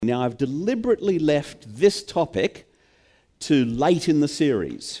Now, I've deliberately left this topic to late in the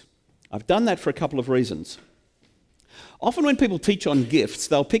series. I've done that for a couple of reasons. Often when people teach on gifts,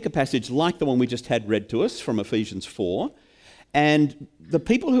 they'll pick a passage like the one we just had read to us from Ephesians 4, and the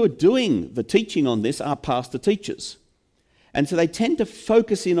people who are doing the teaching on this are pastor teachers. And so they tend to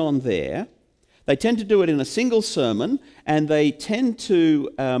focus in on there. They tend to do it in a single sermon, and they tend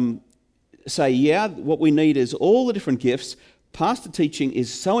to say, yeah, what we need is all the different gifts. Pastor teaching is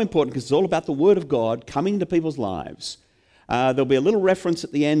so important because it's all about the Word of God coming into people's lives. There'll be a little reference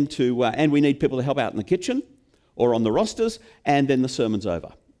at the end to, and we need people to help out in the kitchen or on the rosters, and then the sermon's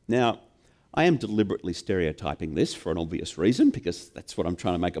over. Now, I am deliberately stereotyping this for an obvious reason because that's what I'm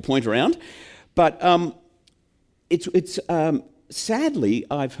trying to make a point around. But sadly,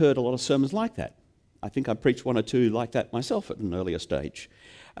 I've heard a lot of sermons like that. I think I preached one or two like that myself at an earlier stage.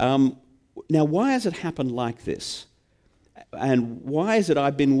 Now, why has it happened like this? And why is it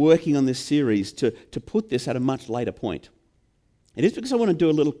I've been working on this series to put this at a much later point? It is because I want to do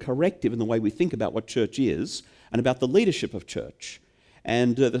a little corrective in the way we think about what church is and about the leadership of church.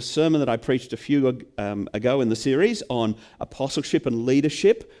 And the sermon that I preached a few ago in the series on apostleship and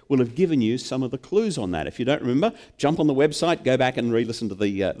leadership will have given you some of the clues on that. If you don't remember, jump on the website, go back and re-listen to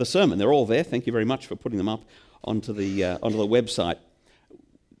the sermon. They're all there. Thank you very much for putting them up onto the website.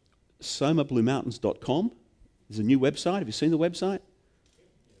 SomaBlueMountains.com is a new website. Have you seen the website?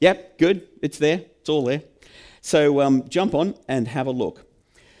 Yep, good. It's there. It's all there. So jump on and have a look.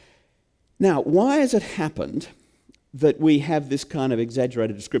 Now, why has it happened that we have this kind of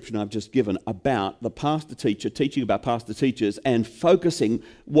exaggerated description I've just given about the pastor teacher teaching about pastor teachers and focusing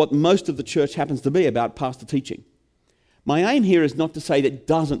what most of the church happens to be about pastor teaching? My aim here is not to say that it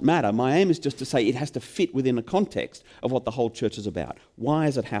doesn't matter. My aim is just to say it has to fit within a context of what the whole church is about. Why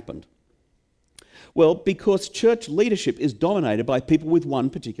has it happened? Well, because church leadership is dominated by people with one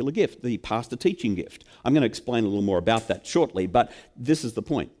particular gift, the pastor teaching gift. I'm going to explain a little more about that shortly, but this is the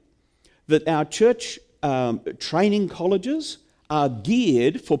point. That our church training colleges are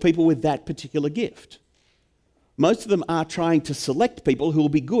geared for people with that particular gift. Most of them are trying to select people who will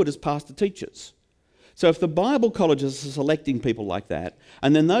be good as pastor teachers. So if the Bible colleges are selecting people like that,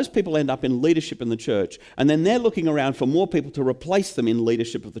 and then those people end up in leadership in the church, and then they're looking around for more people to replace them in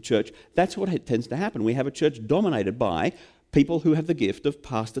leadership of the church, that's what tends to happen. We have a church dominated by people who have the gift of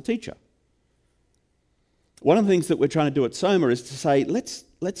pastor teacher. One of the things that we're trying to do at Soma is to say, let's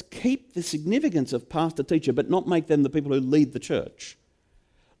keep the significance of pastor teacher, but not make them the people who lead the church.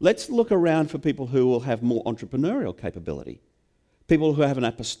 Let's look around for people who will have more entrepreneurial capability. People who have an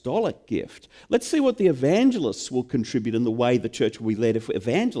apostolic gift. Let's see what the evangelists will contribute in the way the church will be led if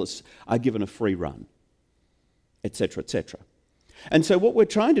evangelists are given a free run, etc., etc. And so what we're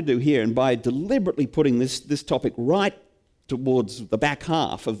trying to do here, and by deliberately putting this topic right towards the back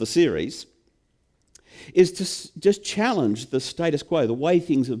half of the series, is to just challenge the status quo, the way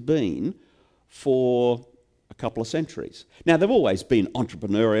things have been for a couple of centuries. Now, there have always been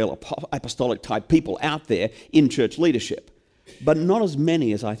entrepreneurial, apostolic type people out there in church leadership, but not as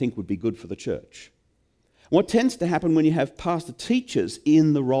many as I think would be good for the church. What tends to happen when you have pastor teachers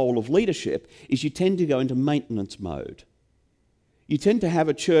in the role of leadership is you tend to go into maintenance mode. You tend to have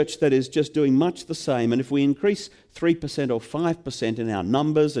a church that is just doing much the same, and if we increase 3% or 5% in our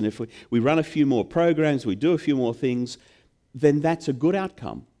numbers, and if we run a few more programs, we do a few more things, then that's a good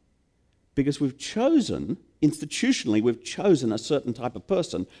outcome. Because we've chosen, institutionally, we've chosen a certain type of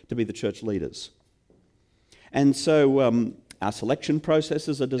person to be the church leaders. And so our selection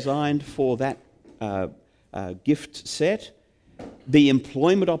processes are designed for that gift set. The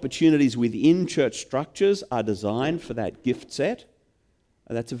employment opportunities within church structures are designed for that gift set.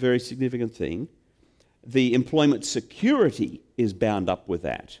 That's a very significant thing. The employment security is bound up with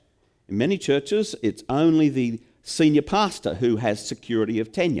that. In many churches, it's only the senior pastor who has security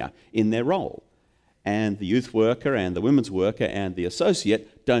of tenure in their role. And the youth worker and the women's worker and the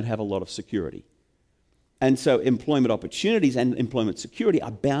associate don't have a lot of security. And so employment opportunities and employment security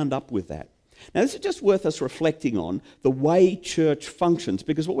are bound up with that. Now, this is just worth us reflecting on the way church functions,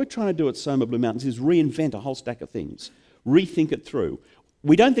 because what we're trying to do at Soma Blue Mountains is reinvent a whole stack of things, rethink it through.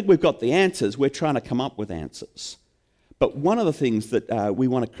 We don't think we've got the answers, we're trying to come up with answers. But one of the things that we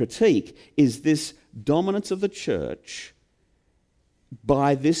want to critique is this dominance of the church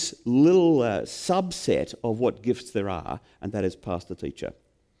by this little subset of what gifts there are, and that is pastor-teacher.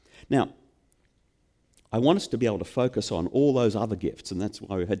 Now, I want us to be able to focus on all those other gifts, and that's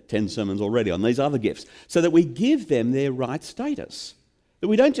why we've had 10 sermons already on these other gifts, so that we give them their right status. That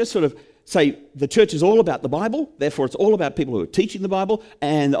we don't just sort of say the church is all about the Bible, therefore it's all about people who are teaching the Bible,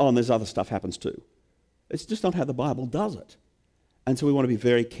 and there's other stuff happens too. It's just not how the Bible does it. And so we want to be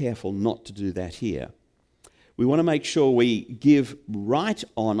very careful not to do that here. We want to make sure we give right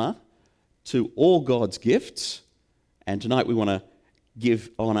honour to all God's gifts, and tonight we want to give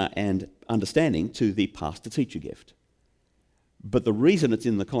honour and understanding to the pastor-teacher gift. But the reason it's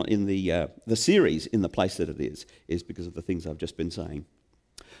in the series in the place that it is because of the things I've just been saying.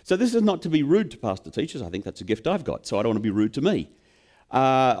 So this is not to be rude to pastor-teachers. I think that's a gift I've got, so I don't want to be rude to me.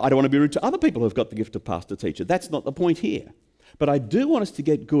 I don't want to be rude to other people who've got the gift of pastor-teacher. That's not the point here. But I do want us to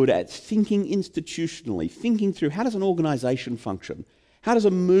get good at thinking institutionally, thinking through how does an organisation function? How does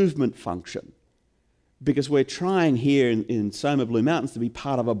a movement function? Because we're trying here in Soma Blue Mountains to be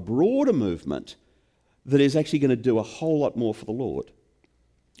part of a broader movement that is actually going to do a whole lot more for the Lord.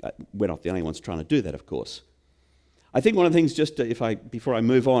 We're not the only ones trying to do that, of course. I think one of the things, just before I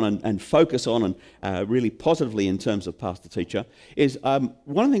move on and focus on and really positively in terms of pastor-teacher, is one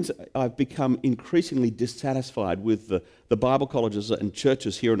of the things that I've become increasingly dissatisfied with the Bible colleges and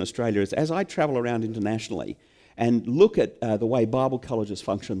churches here in Australia is as I travel around internationally and look at the way Bible colleges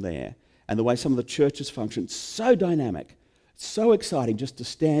function there and the way some of the churches function, so dynamic, so exciting just to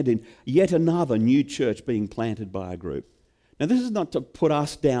stand in yet another new church being planted by a group. Now, this is not to put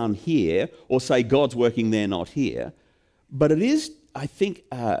us down here or say God's working there, not here, but it is, I think,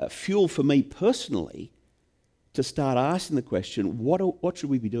 fuel for me personally to start asking the question, what should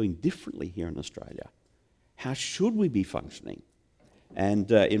we be doing differently here in Australia? How should we be functioning?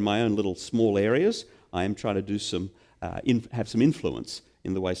 And in my own little small areas, I am trying to do have some influence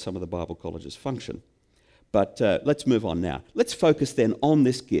in the way some of the Bible colleges function. But let's move on now. Let's focus then on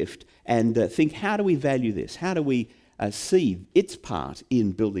this gift and think, how do we value this? How do we see its part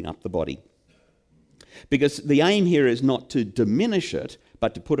in building up the body? Because the aim here is not to diminish it,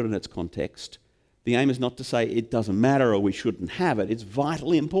 but to put it in its context. The aim is not to say it doesn't matter or we shouldn't have it. It's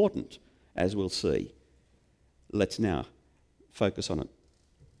vitally important, as we'll see. Let's now focus on it.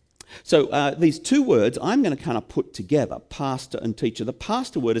 So these two words I'm going to kind of put together, pastor and teacher. The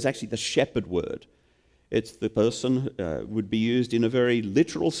pastor word is actually the shepherd word. It's the person would be used in a very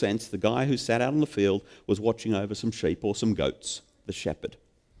literal sense. The guy who sat out in the field was watching over some sheep or some goats, the shepherd.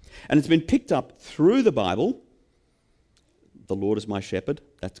 And it's been picked up through the Bible. The Lord is my shepherd.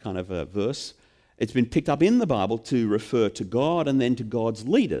 That's kind of a verse. It's been picked up in the Bible to refer to God and then to God's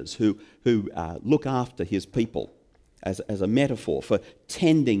leaders who look after his people as a metaphor for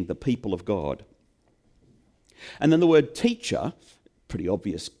tending the people of God. And then the word teacher, pretty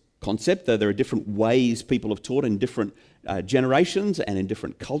obvious concept, though there are different ways people have taught in different generations and in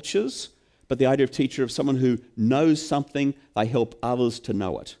different cultures. But the idea of teacher of someone who knows something, they help others to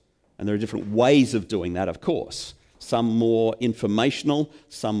know it. And there are different ways of doing that, of course. Some more informational,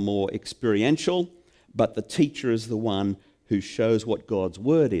 some more experiential, but the teacher is the one who shows what God's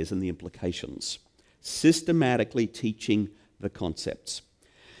word is and the implications, systematically teaching the concepts.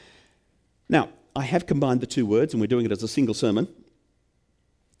 Now, I have combined the two words, and we're doing it as a single sermon.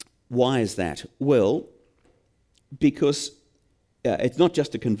 Why is that? Well, because it's not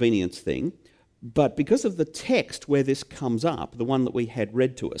just a convenience thing, but because of the text where this comes up, the one that we had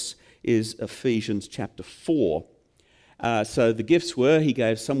read to us is Ephesians chapter 4. So the gifts were, he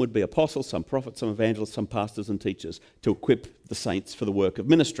gave, some would be apostles, some prophets, some evangelists, some pastors and teachers to equip the saints for the work of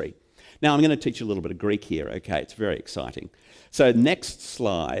ministry. Now I'm going to teach you a little bit of Greek here, okay? It's very exciting. So next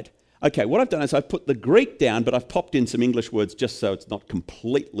slide. Okay, what I've done is I've put the Greek down, but I've popped in some English words just so it's not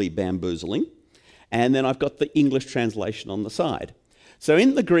completely bamboozling. And then I've got the English translation on the side. So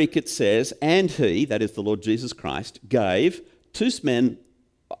in the Greek it says, and he, that is the Lord Jesus Christ, gave tous men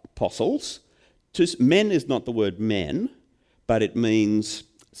apostles. Tous men is not the word men, but it means,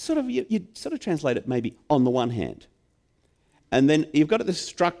 you'd sort of translate it maybe on the one hand. And then you've got this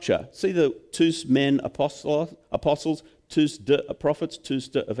structure. See the tous men apostles, tous de prophets, tous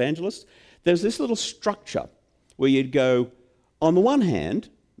de evangelists. There's this little structure where you'd go, on the one hand,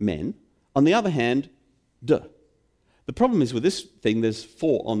 men, on the other hand, de. The problem is with this thing, there's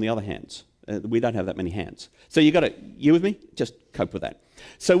 4 on the other hands. We don't have that many hands. So you with me? Just cope with that.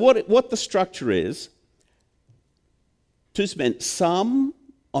 So what the structure is, tous men, some,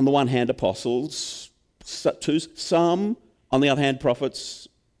 on the one hand, apostles, tous, some, on the other hand, prophets,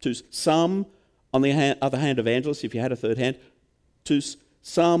 tous, some, on the other hand, evangelists, if you had a third hand, tous,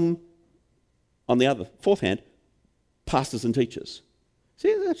 some, on the other, fourth hand, pastors and teachers. See,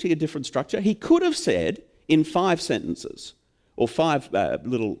 it's actually a different structure. He could have said in 5 sentences, or 5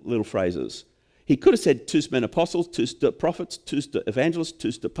 little phrases, he could have said tous men apostles, tous de prophets, tous de evangelists,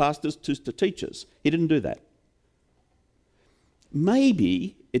 tous de pastors, tous de teachers. He didn't do that.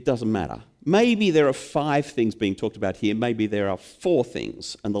 Maybe it doesn't matter. Maybe there are 5 things being talked about here. Maybe there are 4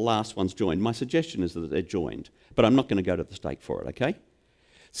 things, and the last one's joined. My suggestion is that they're joined. but I'm not going to go to the stake for it, okay?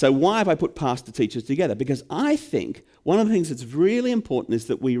 So why have I put pastor teachers together? Because I think one of the things that's really important is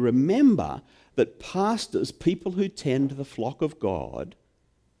that we remember that pastors, people who tend the flock of God,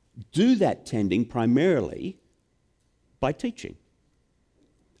 do that tending primarily by teaching.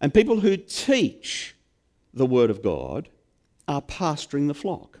 And people who teach the Word of God are pastoring the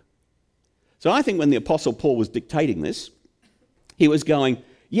flock. So I think when the Apostle Paul was dictating this, he was going,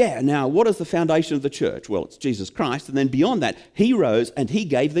 yeah, now what is the foundation of the church? Well, it's Jesus Christ. And then beyond that, he rose and he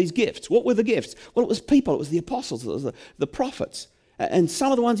gave these gifts. What were the gifts? Well, it was people. It was the apostles. It was the prophets. And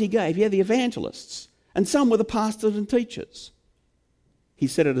some of the ones he gave, the evangelists. And some were the pastors and teachers. He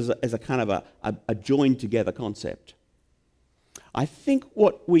said it as a kind of a joined together concept. I think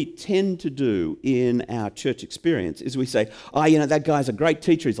what we tend to do in our church experience is we say, that guy's a great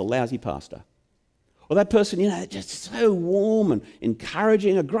teacher, he's a lousy pastor. Or that person, just so warm and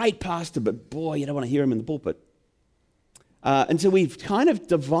encouraging, a great pastor, but boy, you don't want to hear him in the pulpit. And so we've kind of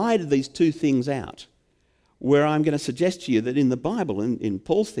divided these two things out, where I'm going to suggest to you that in the Bible, in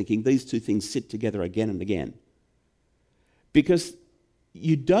Paul's thinking, these two things sit together again and again. Because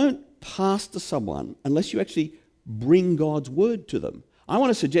you don't pastor someone unless you actually bring God's word to them. I want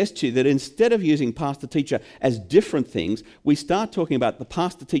to suggest to you that instead of using pastor-teacher as different things, we start talking about the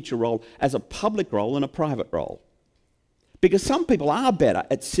pastor-teacher role as a public role and a private role. Because some people are better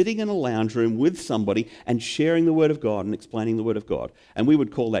at sitting in a lounge room with somebody and sharing the Word of God and explaining the Word of God. And we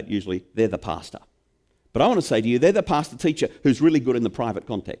would call that usually, they're the pastor. But I want to say to you, they're the pastor-teacher who's really good in the private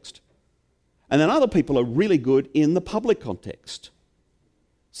context. And then other people are really good in the public context.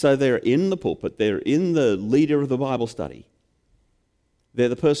 So they're in the pulpit, they're in the leader of the Bible study. They're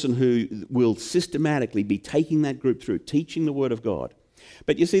the person who will systematically be taking that group through, teaching the Word of God.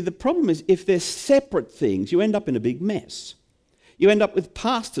 But you see, the problem is if they're separate things, you end up in a big mess. You end up with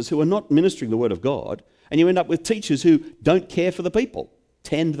pastors who are not ministering the Word of God, and you end up with teachers who don't care for the people,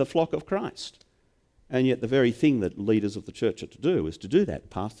 tend the flock of Christ. And yet the very thing that leaders of the church are to do is to do that.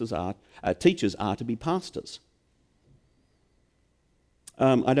 Teachers are to be pastors.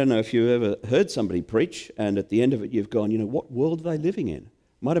 I don't know if you've ever heard somebody preach and at the end of it you've gone, what world are they living in?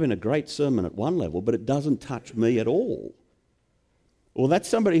 Might have been a great sermon at one level, but it doesn't touch me at all. Well, that's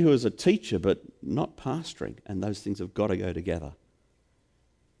somebody who is a teacher but not pastoring, and those things have got to go together.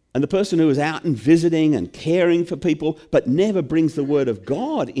 And the person who is out and visiting and caring for people but never brings the Word of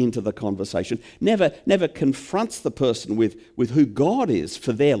God into the conversation, never confronts the person with who God is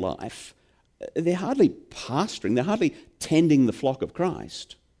for their life, they're hardly pastoring, they're hardly tending the flock of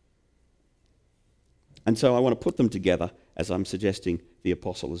Christ. And so I want to put them together as I'm suggesting the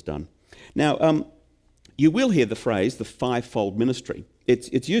apostle has done. Now, you will hear the phrase, the fivefold ministry.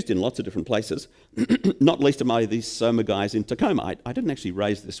 It's used in lots of different places, not least among these Soma guys in Tacoma. I didn't actually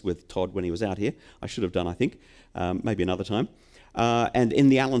raise this with Todd when he was out here. I should have done, I think, maybe another time. And in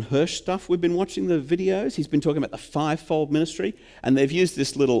the Alan Hirsch stuff, we've been watching the videos. He's been talking about the fivefold ministry, and they've used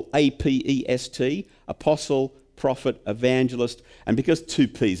this little APEST, apostle, prophet, evangelist, and because two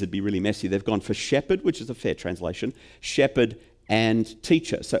P's would be really messy, they've gone for shepherd, which is a fair translation, shepherd and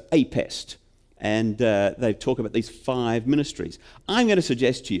teacher, so APEST. And they talk about these five ministries. I'm going to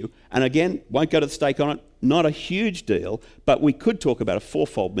suggest to you, and again, won't go to the stake on it, not a huge deal, but we could talk about a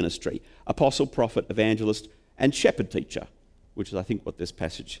fourfold ministry, apostle, prophet, evangelist, and shepherd teacher, which is, I think, what this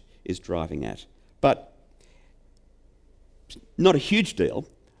passage is driving at. But not a huge deal.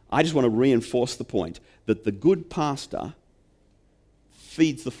 I just want to reinforce the point that the good pastor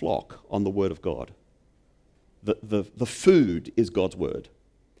feeds the flock on the Word of God. The food is God's Word.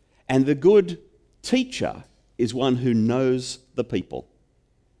 And the good teacher is one who knows the people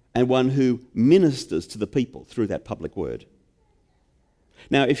and one who ministers to the people through that public word.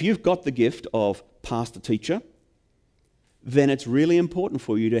 Now, if you've got the gift of pastor-teacher, then it's really important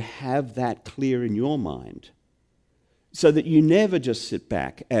for you to have that clear in your mind so that you never just sit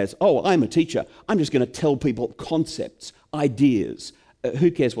back as, I'm a teacher, I'm just going to tell people concepts, ideas. Who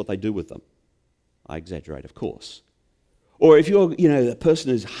cares what they do with them? I exaggerate, of course. Or if you're, a person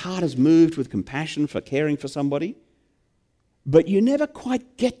whose heart is moved with compassion for caring for somebody, but you never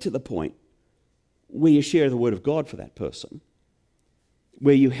quite get to the point where you share the Word of God for that person,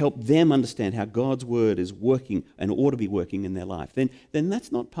 where you help them understand how God's Word is working and ought to be working in their life, then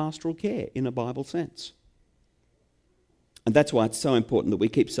that's not pastoral care in a Bible sense. And that's why it's so important that we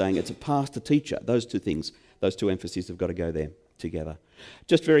keep saying it's a pastor-teacher. Those two things, those two emphases have got to go there together.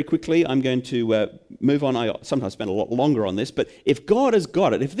 Just very quickly, I'm going to move on. I sometimes spend a lot longer on this, but if God has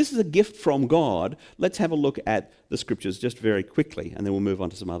got it, if this is a gift from God, let's have a look at the Scriptures just very quickly, and then we'll move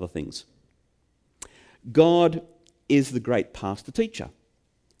on to some other things. God is the great pastor-teacher.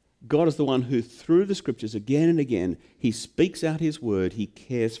 God is the one who, through the scriptures again and again, he speaks out his word, he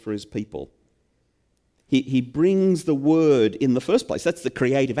cares for his people. He brings the word in the first place. That's the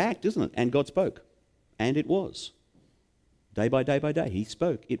creative act, isn't it? And God spoke. And it was. Day by day by day, he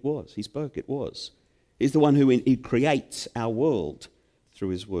spoke, it was. He spoke, it was. He's the one who he creates our world through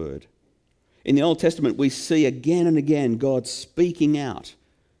his word. In the Old Testament, we see again and again God speaking out.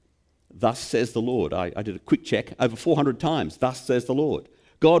 Thus says the Lord. I did a quick check, over 400 times, thus says the Lord.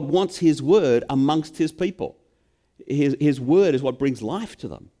 God wants his word amongst his people. His word is what brings life to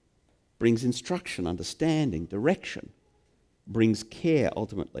them, brings instruction, understanding, direction, brings care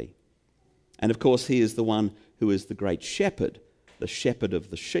ultimately. And of course, he is the one who is the great shepherd, the shepherd of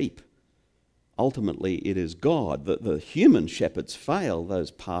the sheep. Ultimately, it is God. The human shepherds fail,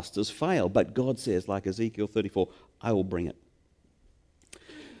 those pastors fail, but God says, like Ezekiel 34, I will bring it.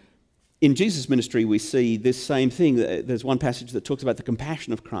 In Jesus' ministry, we see this same thing. There's one passage that talks about the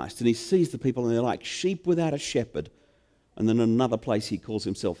compassion of Christ, and he sees the people and they're like sheep without a shepherd. And then in another place, he calls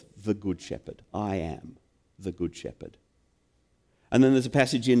himself the good shepherd. I am the good shepherd. And then there's a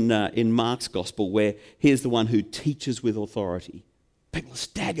passage in Mark's gospel where here's the one who teaches with authority. People are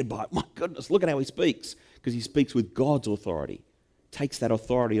staggered by it. My goodness, look at how he speaks, because he speaks with God's authority, takes that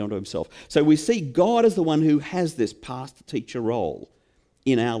authority onto himself. So we see God as the one who has this pastor-teacher role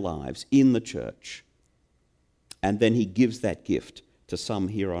in our lives, in the church. And then he gives that gift to some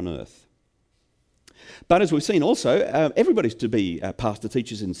here on earth. But as we've seen also, everybody's to be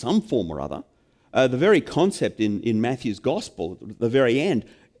pastor-teachers in some form or other. The very concept in Matthew's gospel, at the very end,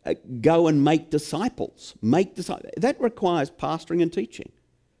 go and make disciples. That requires pastoring and teaching.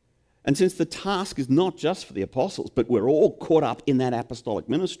 And since the task is not just for the apostles, but we're all caught up in that apostolic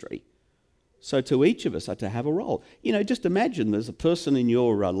ministry, so to each of us are to have a role. You know, just imagine there's a person in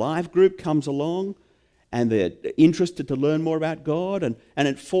your live group comes along and they're interested to learn more about God, and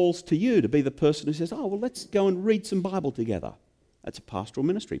it falls to you to be the person who says, oh, well, let's go and read some Bible together. That's a pastoral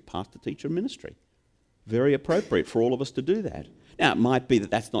ministry, pastor-teacher ministry. Very appropriate for all of us to do that. Now, it might be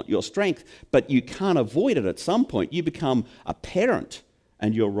that that's not your strength, but you can't avoid it at some point. You become a parent,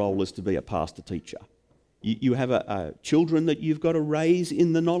 and your role is to be a pastor-teacher. You have children that you've got to raise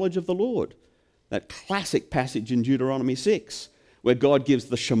in the knowledge of the Lord. That classic passage in Deuteronomy 6, where God gives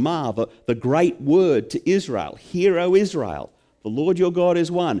the Shema, the great word to Israel. Hear, O Israel, the Lord your God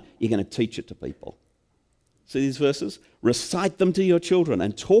is one. You're going to teach it to people. See these verses? Recite them to your children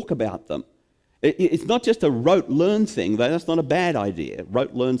and talk about them. It's not just a rote-learn thing. That's not a bad idea.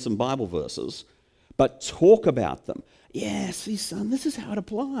 Rote-learn some Bible verses, but talk about them. Yeah, see, son, this is how it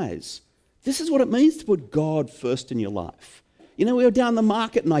applies. This is what it means to put God first in your life. You know, we were down the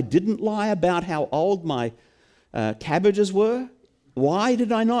market and I didn't lie about how old my cabbages were. Why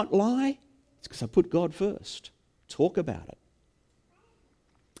did I not lie? It's because I put God first. Talk about it.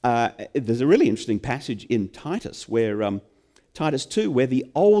 There's a really interesting passage in Titus where Titus 2, where the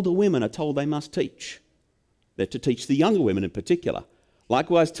older women are told they must teach. They're to teach the younger women in particular.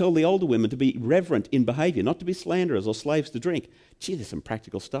 Likewise, tell the older women to be reverent in behaviour, not to be slanderers or slaves to drink. Gee, there's some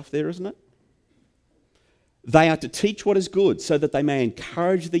practical stuff there, isn't it? They are to teach what is good, so that they may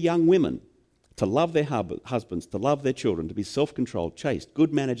encourage the young women to love their husbands, to love their children, to be self-controlled, chaste,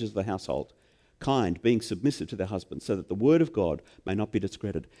 good managers of the household, kind, being submissive to their husbands, so that the word of God may not be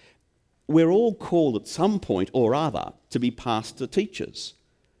discredited. We're all called at some point or other to be pastor teachers.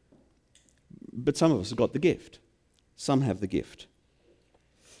 But some of us have got the gift. Some have the gift.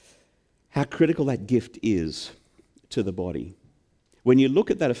 How critical that gift is to the body. When you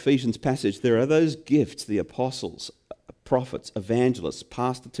look at that Ephesians passage, there are those gifts, the apostles, prophets, evangelists,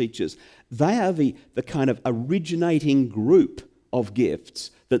 pastor teachers. They are the kind of originating group of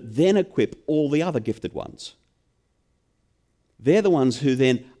gifts that then equip all the other gifted ones. They're the ones who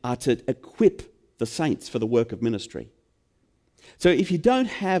then are to equip the saints for the work of ministry. So if you don't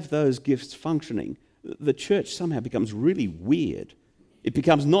have those gifts functioning, the church somehow becomes really weird. It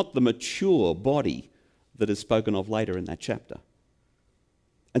becomes not the mature body that is spoken of later in that chapter.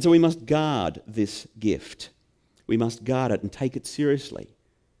 And so we must guard this gift. We must guard it and take it seriously.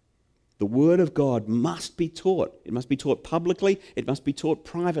 The Word of God must be taught. It must be taught publicly. It must be taught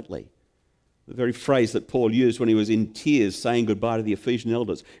privately. The very phrase that Paul used when he was in tears saying goodbye to the Ephesian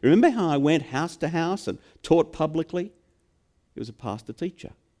elders. Remember how I went house to house and taught publicly? He was a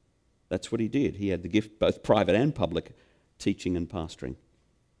pastor-teacher. That's what he did. He had the gift, both private and public, teaching and pastoring.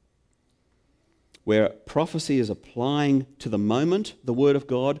 Where prophecy is applying to the moment the Word of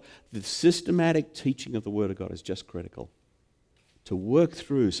God, the systematic teaching of the Word of God is just critical. To work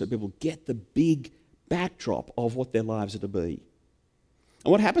through so people get the big backdrop of what their lives are to be.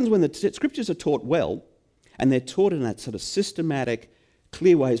 And what happens when the scriptures are taught well, and they're taught in that sort of systematic,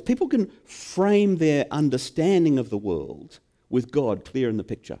 clear ways. People can frame their understanding of the world with God clear in the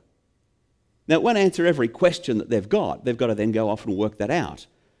picture. Now, it won't answer every question that they've got. They've got to then go off and work that out.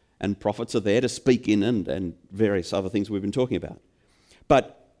 And prophets are there to speak in and various other things we've been talking about.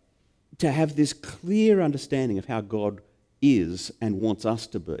 But to have this clear understanding of how God is and wants us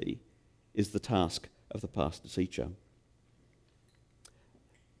to be is the task of the pastor teacher.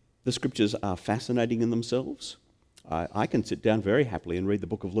 The scriptures are fascinating in themselves. I can sit down very happily and read the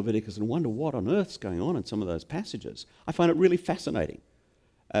book of Leviticus and wonder what on earth's going on in some of those passages. I find it really fascinating.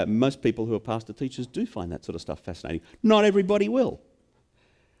 Most people who are pastor teachers do find that sort of stuff fascinating. Not everybody will.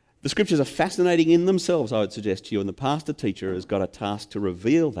 The scriptures are fascinating in themselves, I would suggest to you, and the pastor teacher has got a task to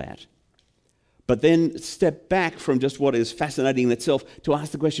reveal that. But then step back from just what is fascinating in itself to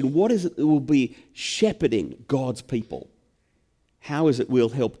ask the question, what is it that will be shepherding God's people? How is it we'll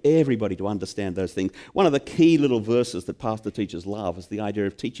help everybody to understand those things? One of the key little verses that pastor teachers love is the idea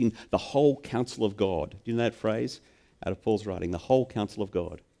of teaching the whole counsel of God. Do you know that phrase? Out of Paul's writing, the whole counsel of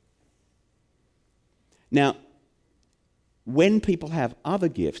God. Now, when people have other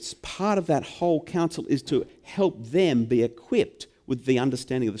gifts, part of that whole counsel is to help them be equipped with the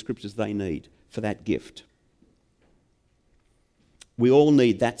understanding of the scriptures they need for that gift. We all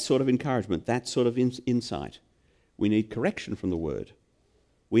need that sort of encouragement, that sort of insight. We need correction from the Word.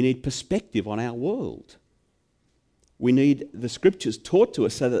 We need perspective on our world. We need the scriptures taught to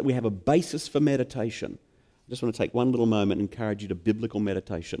us so that we have a basis for meditation. I just want to take one little moment and encourage you to biblical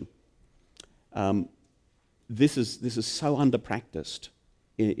meditation. This is so under-practiced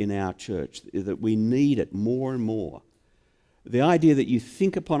in our church that we need it more and more. The idea that you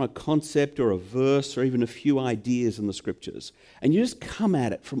think upon a concept or a verse or even a few ideas in the scriptures and you just come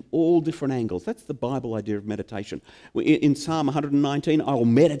at it from all different angles. That's the Bible idea of meditation. In Psalm 119, I will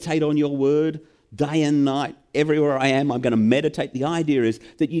meditate on your word day and night. Everywhere I am, I'm going to meditate. The idea is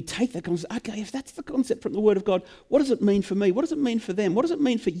that you take that concept, okay, if that's the concept from the word of God, what does it mean for me? What does it mean for them? What does it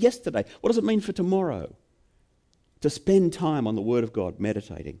mean for yesterday? What does it mean for tomorrow? To spend time on the word of God,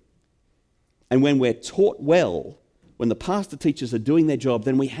 meditating. And when we're taught well, when the pastor teachers are doing their job,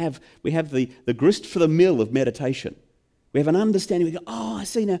 then we have the grist for the mill of meditation. We have an understanding. We go, oh, I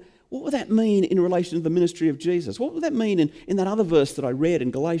see now. What would that mean in relation to the ministry of Jesus? What would that mean in that other verse that I read in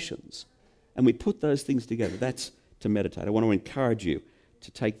Galatians? And we put those things together. That's to meditate. I want to encourage you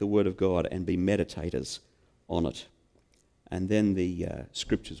to take the word of God and be meditators on it. And then the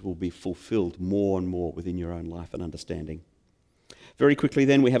scriptures will be fulfilled more and more within your own life and understanding. Very quickly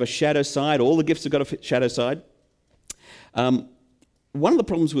then, we have a shadow side. All the gifts have got a shadow side. One of the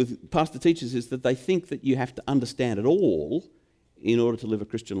problems with pastor teachers is that they think that you have to understand it all in order to live a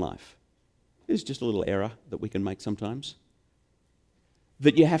Christian life. It's just a little error that we can make sometimes.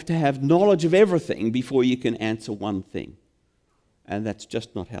 That you have to have knowledge of everything before you can answer one thing. And that's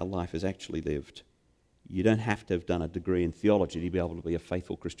just not how life is actually lived. You don't have to have done a degree in theology to be able to be a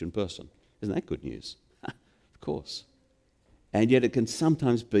faithful Christian person. Isn't that good news? Of course. And yet it can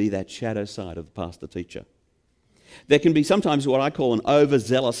sometimes be that shadow side of the pastor teacher. There can be sometimes what I call an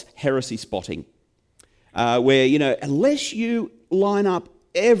overzealous heresy spotting, where, unless you line up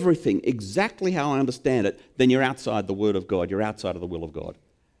everything exactly how I understand it, then you're outside the Word of God, you're outside of the will of God.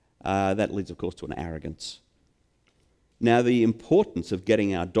 That leads, of course, to an arrogance. Now, the importance of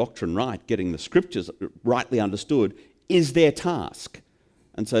getting our doctrine right, getting the scriptures rightly understood, is their task.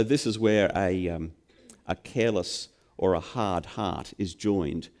 And so this is where a careless or a hard heart is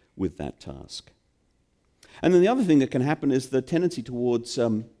joined with that task. And then the other thing that can happen is the tendency towards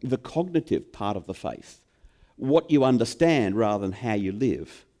the cognitive part of the faith, what you understand rather than how you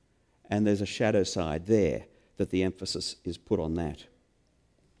live. And there's a shadow side there that the emphasis is put on that.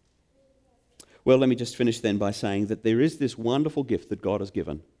 Well, let me just finish then by saying that there is this wonderful gift that God has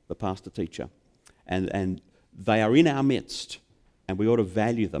given, the pastor teacher, and they are in our midst, and we ought to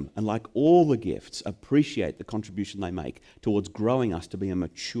value them. And like all the gifts, appreciate the contribution they make towards growing us to be a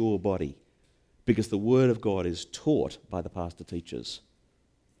mature body, because the Word of God is taught by the pastor teachers.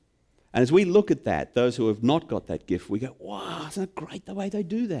 And as we look at that, those who have not got that gift, we go, wow, isn't it great the way they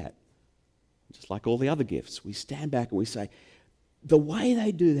do that? Just like all the other gifts, we stand back and we say, the way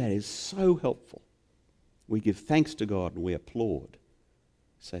they do that is so helpful. We give thanks to God and we applaud.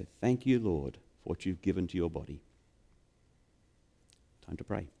 Say, thank you, Lord, for what you've given to your body. Time to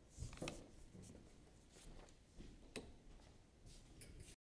pray.